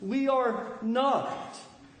 We are not.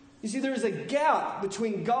 You see, there is a gap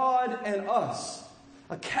between God and us,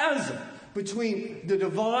 a chasm between the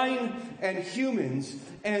divine and humans,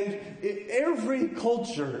 and every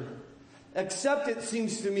culture, except it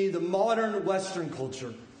seems to me the modern Western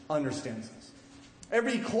culture, understands this.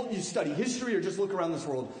 Every culture, you study history or just look around this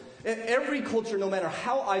world, every culture, no matter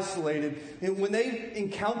how isolated, and when they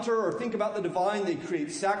encounter or think about the divine, they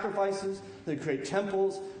create sacrifices, they create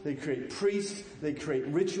temples, they create priests, they create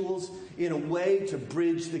rituals in a way to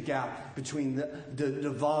bridge the gap between the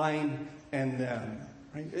divine and them.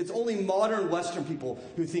 Right? It's only modern Western people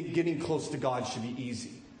who think getting close to God should be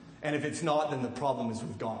easy. And if it's not, then the problem is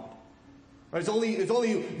with God. Right? It's only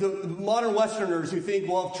the modern Westerners who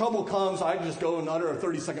think, well, if trouble comes, I just go and utter a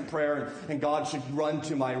 30-second prayer and God should run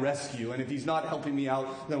to my rescue. And if he's not helping me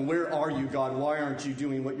out, then where are you, God? Why aren't you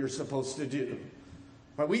doing what you're supposed to do?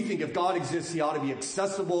 Right? We think if God exists, he ought to be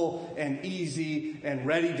accessible and easy and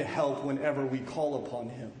ready to help whenever we call upon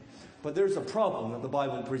him. But there's a problem that the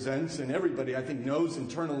Bible presents, and everybody, I think, knows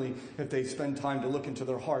internally if they spend time to look into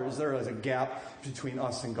their heart, is there is a gap between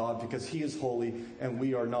us and God, because he is holy and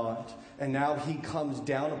we are not. And now he comes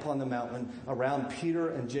down upon the mountain around Peter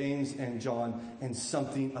and James and John, and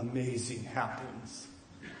something amazing happens.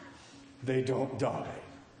 They don't die.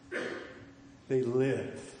 They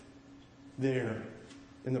live there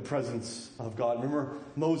in the presence of God. Remember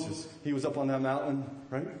Moses, he was up on that mountain,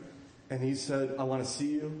 right? And he said, I want to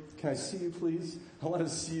see you. Can I see you, please? I want to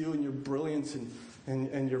see you in your brilliance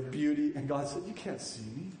and your beauty. And God said, you can't see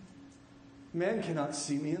me. Man cannot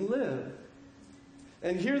see me and live.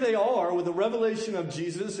 And here they are with the revelation of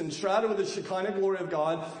Jesus and shrouded with the Shekinah glory of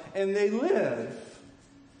God, and they live.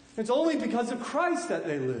 It's only because of Christ that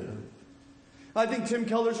they live. I think Tim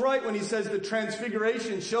Keller's right when he says the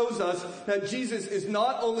transfiguration shows us that Jesus is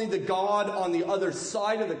not only the God on the other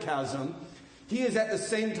side of the chasm, he is at the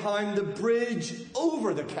same time the bridge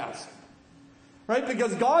over the chasm. Right?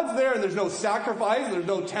 Because God's there and there's no sacrifice, there's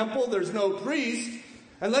no temple, there's no priest,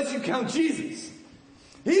 unless you count Jesus.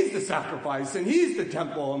 He's the sacrifice and he's the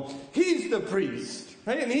temple and he's the priest.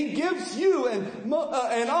 Right? And he gives you and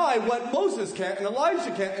I what Moses can't and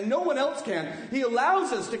Elijah can't and no one else can. He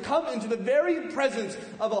allows us to come into the very presence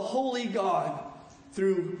of a holy God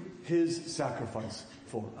through his sacrifice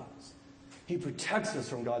for us. He protects us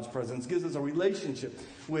from God's presence, gives us a relationship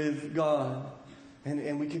with God,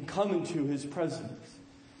 and we can come into his presence.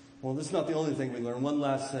 Well, this is not the only thing we learn. One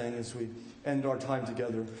last thing as we end our time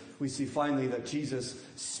together. We see finally that Jesus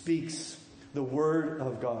speaks the word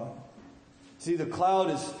of God. See, the cloud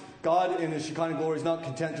is, God in his Shekinah glory is not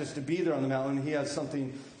content just to be there on the mountain. He has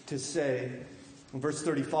something to say. In verse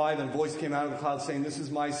 35, and a voice came out of the cloud saying, this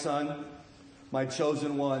is my son, my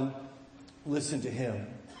chosen one. Listen to him.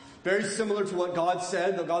 Very similar to what God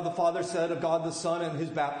said, that God the Father said of God the Son and his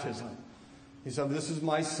baptism. He said, this is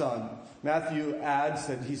my son. Matthew adds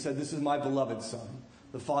that he said, this is my beloved son.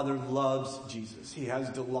 The Father loves Jesus. He has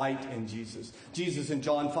delight in Jesus. Jesus in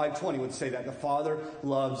John 5:20 would say that. The Father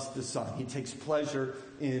loves the Son. He takes pleasure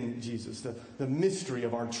in Jesus. The mystery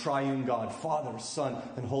of our triune God, Father, Son,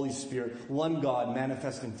 and Holy Spirit. One God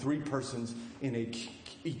manifest in three persons in an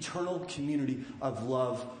eternal community of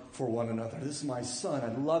love for one another. This is my son.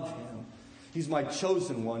 I love him. He's my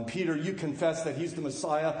chosen one. Peter, you confess that he's the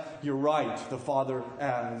Messiah. You're right. The Father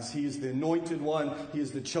adds. He is the anointed one. He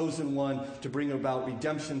is the chosen one to bring about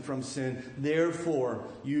redemption from sin. Therefore,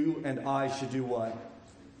 you and I should do what?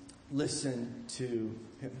 Listen to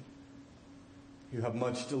him. You have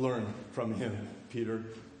much to learn from him, Peter,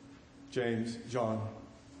 James, John.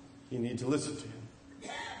 You need to listen to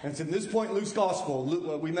him. And it's in this point in Luke's gospel,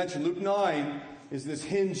 we mentioned Luke 9 is this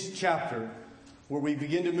hinged chapter where we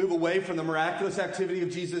begin to move away from the miraculous activity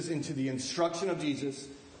of Jesus into the instruction of Jesus.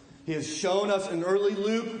 He has shown us in early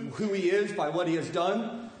Luke who he is by what he has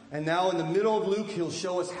done. And now in the middle of Luke, he'll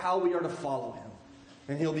show us how we are to follow him.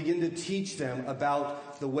 And he'll begin to teach them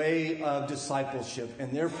about the way of discipleship.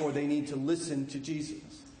 And therefore, they need to listen to Jesus.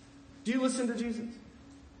 Do you listen to Jesus?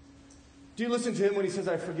 Do you listen to him when he says,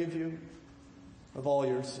 I forgive you of all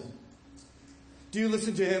your sin? Do you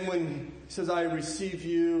listen to him when he says, I receive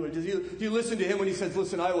you? Or do you listen to him when he says,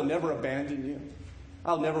 listen, I will never abandon you.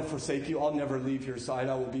 I'll never forsake you. I'll never leave your side.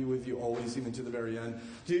 I will be with you always, even to the very end.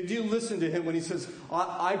 Do you listen to him when he says,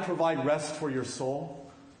 I provide rest for your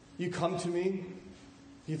soul? You come to me.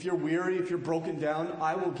 If you're weary, if you're broken down,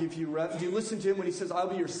 I will give you rest. Do you listen to him when he says, I'll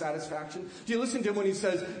be your satisfaction? Do you listen to him when he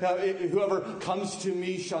says, whoever comes to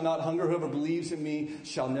me shall not hunger, whoever believes in me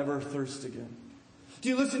shall never thirst again? Do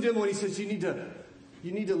you listen to him when he says you need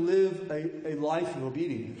to live a life of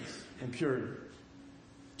obedience and purity?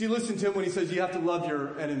 Do you listen to him when he says you have to love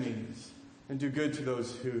your enemies and do good to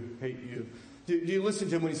those who hate you? Do you listen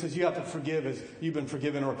to him when he says you have to forgive as you've been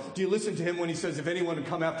forgiven? Or do you listen to him when he says if anyone would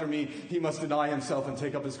come after me, he must deny himself and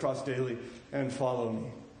take up his cross daily and follow me?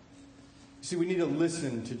 You see, we need to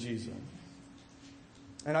listen to Jesus.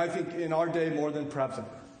 And I think in our day more than perhaps ever.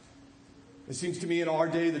 It seems to me in our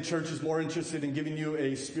day the church is more interested in giving you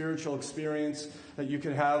a spiritual experience that you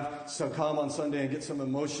can have come on Sunday and get some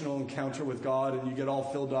emotional encounter with God, and you get all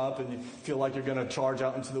filled up and you feel like you're going to charge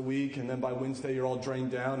out into the week, and then by Wednesday you're all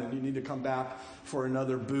drained down and you need to come back for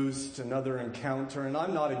another boost, another encounter. And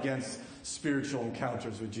I'm not against spiritual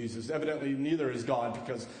encounters with Jesus. Evidently neither is God,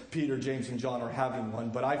 because Peter, James, and John are having one.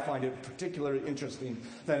 But I find it particularly interesting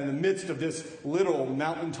that in the midst of this literal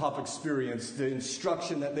mountaintop experience, the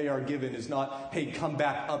instruction that they are given is not, hey, come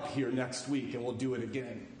back up here next week and we'll do it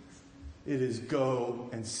again. It is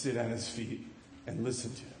go and sit at his feet and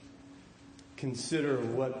listen to him. Consider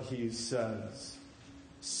what he says.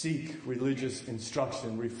 Seek religious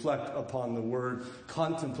instruction. Reflect upon the word.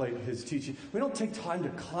 Contemplate his teaching. We don't take time to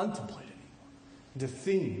contemplate anymore, to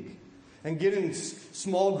think, and get in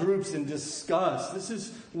small groups and discuss. This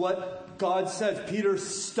is what God says. Peter,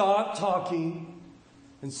 stop talking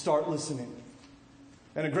and start listening.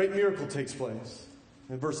 And a great miracle takes place.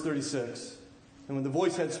 In verse 36, and when the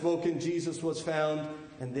voice had spoken, Jesus was found,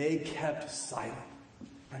 and they kept silent.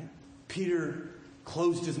 Right? Peter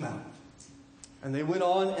closed his mouth. And they went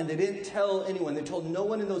on, and they didn't tell anyone. They told no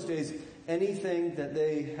one in those days anything that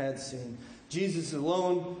they had seen. Jesus is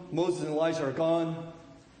alone. Moses and Elijah are gone.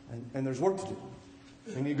 And there's work to do.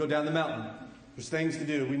 We need to go down the mountain. There's things to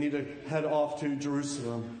do. We need to head off to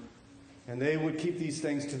Jerusalem. And they would keep these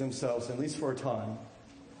things to themselves, at least for a time.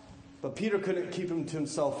 But Peter couldn't keep them to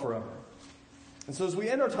himself forever. And so as we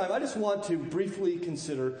end our time, I just want to briefly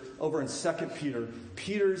consider over in 2 Peter,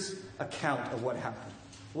 Peter's account of what happened.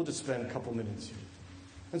 We'll just spend a couple minutes here.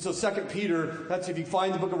 And so 2 Peter, that's if you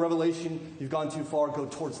find the book of Revelation, you've gone too far, go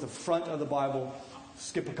towards the front of the Bible,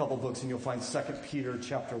 skip a couple books, and you'll find 2 Peter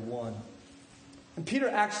chapter 1. And Peter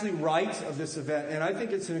actually writes of this event, and I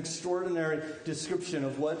think it's an extraordinary description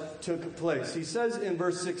of what took place. He says in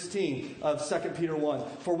verse 16 of 2 Peter 1,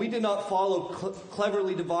 "For we did not follow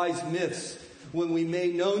cleverly devised myths when we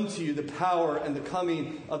made known to you the power and the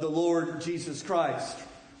coming of the Lord Jesus Christ.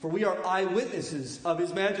 For we are eyewitnesses of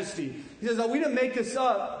his majesty." He says, "Now we didn't make this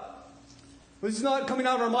up. This is not coming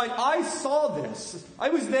out of our mind. I saw this. I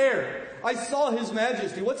was there. I saw his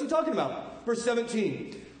majesty." What's he talking about? Verse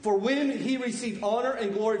 17. "For when he received honor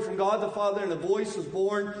and glory from God the Father, and a voice was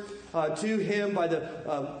born to him by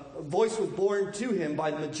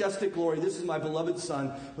the majestic glory, 'This is my beloved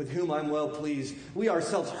Son, with whom I'm well pleased.' We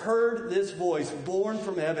ourselves heard this voice born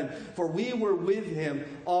from heaven, for we were with him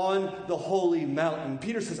on the holy mountain."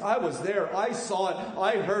 Peter says, "I was there. I saw it.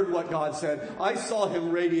 I heard what God said. I saw him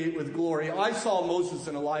radiate with glory. I saw Moses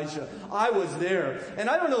and Elijah. I was there." And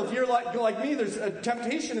I don't know if you're like me, there's a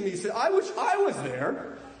temptation in me to say, I wish I was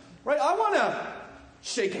there. Right? I want to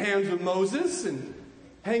shake hands with Moses and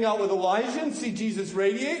hang out with Elijah and see Jesus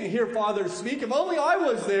radiate and hear Father speak. If only I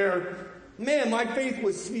was there, man, my faith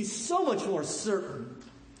would be so much more certain.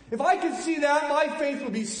 If I could see that, my faith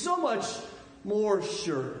would be so much more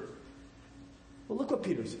sure. Well, look what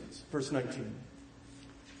Peter says, verse 19.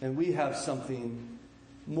 "And we have something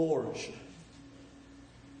more sure."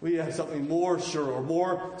 We have something more sure or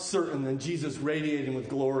more certain than Jesus radiating with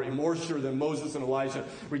glory, more sure than Moses and Elijah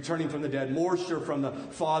returning from the dead, more sure from the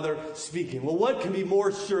Father speaking. Well, what can be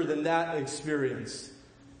more sure than that experience?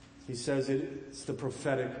 He says it's the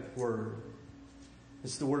prophetic word.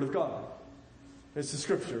 It's the word of God. It's the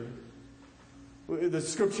Scripture. The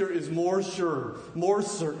Scripture is more sure, more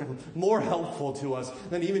certain, more helpful to us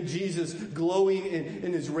than even Jesus glowing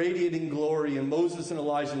in his radiating glory and Moses and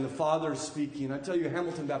Elijah and the Father speaking. I tell you,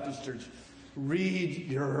 Hamilton Baptist Church,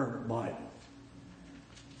 read your Bible.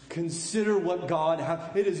 Consider what God has.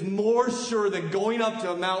 It is more sure than going up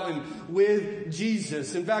to a mountain with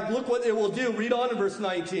Jesus. In fact, look what it will do. Read on in verse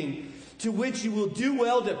 19. "To which you will do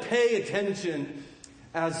well to pay attention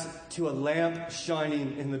as to a lamp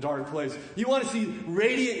shining in the dark place." You want to see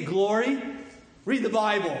radiant glory? Read the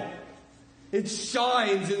Bible. It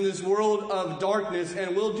shines in this world of darkness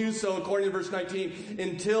and will do so, according to verse 19,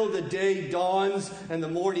 until the day dawns and the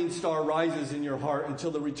morning star rises in your heart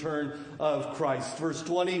until the return of Christ. Verse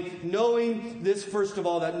 20, knowing this, first of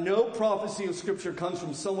all, that no prophecy of Scripture comes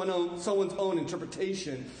from someone's own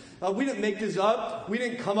interpretation. We didn't make this up. We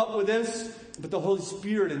didn't come up with this. But the Holy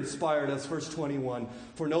Spirit inspired us. Verse 21,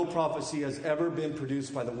 for no prophecy has ever been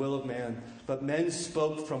produced by the will of man, but men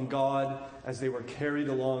spoke from God as they were carried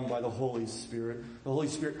along by the Holy Spirit. The Holy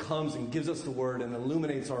Spirit comes and gives us the word and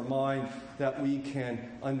illuminates our mind that we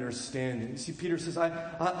can understand it. You see, Peter says,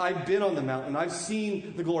 I've been on the mountain. I've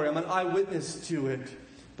seen the glory. I'm an eyewitness to it.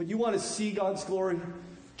 But you want to see God's glory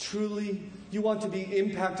truly? You want to be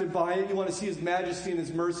impacted by it? You want to see His majesty and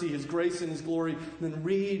His mercy, His grace and His glory? Then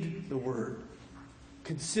read the Word.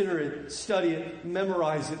 Consider it, study it,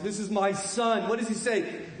 memorize it. This is my Son. What does He say?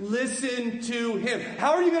 Listen to Him.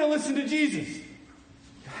 How are you going to listen to Jesus? You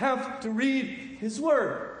have to read His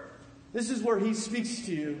Word. This is where He speaks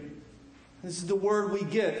to you. This is the word we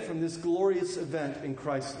get from this glorious event in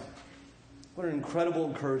Christ. What an incredible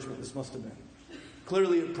encouragement this must have been.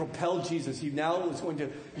 Clearly, it propelled Jesus. He now was going to,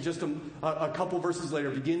 just a couple verses later,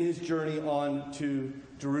 begin his journey on to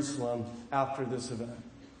Jerusalem after this event.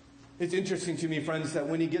 It's interesting to me, friends, that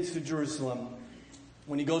when he gets to Jerusalem,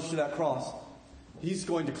 when he goes to that cross, he's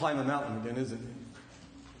going to climb a mountain again, isn't he?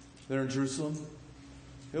 There in Jerusalem.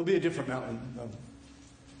 It'll be a different mountain.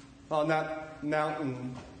 On that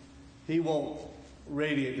mountain, he won't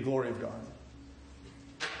radiate the glory of God,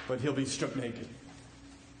 but he'll be stripped naked.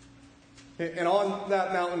 And on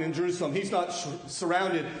that mountain in Jerusalem, he's not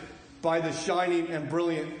surrounded by the shining and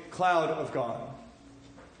brilliant cloud of God,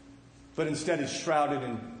 but instead is shrouded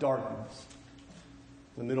in darkness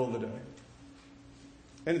in the middle of the day.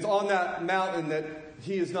 And it's on that mountain that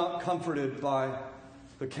he is not comforted by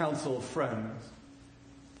the counsel of friends,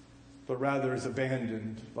 but rather is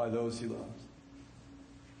abandoned by those he loves.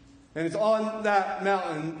 And it's on that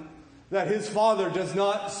mountain that his Father does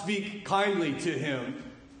not speak kindly to him,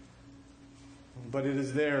 but it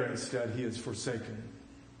is there instead he is forsaken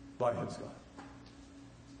by his God.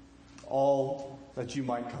 All that you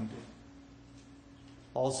might come to.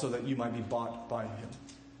 Also that you might be bought by him.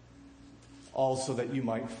 Also that you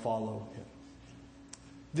might follow him.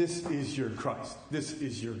 This is your Christ. This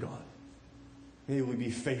is your God. May we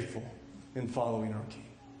be faithful in following our King.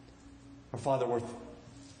 Our Father, we're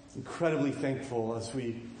incredibly thankful as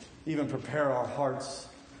we even prepare our hearts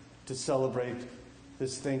to celebrate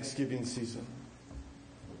this Thanksgiving season.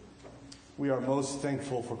 We are most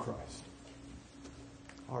thankful for Christ,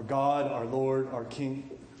 our God, our Lord, our King,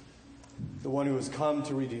 the one who has come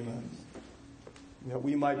to redeem us, that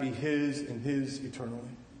we might be his and his eternally.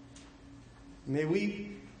 May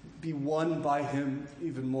we be won by him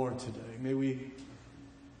even more today. May we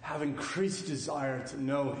have increased desire to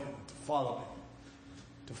know him, to follow him,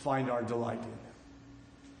 to find our delight in him.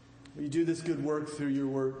 Will you do this good work through your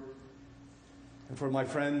word? And for my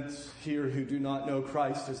friends here who do not know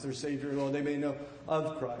Christ as their Savior, well, they may know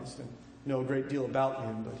of Christ and know a great deal about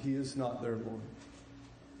him, but he is not their Lord.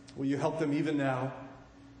 Will you help them even now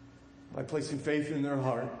by placing faith in their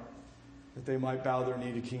heart that they might bow their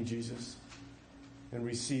knee to King Jesus and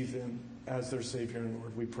receive him as their Savior and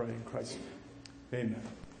Lord? We pray in Christ's name.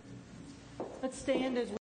 Amen. Let's stand as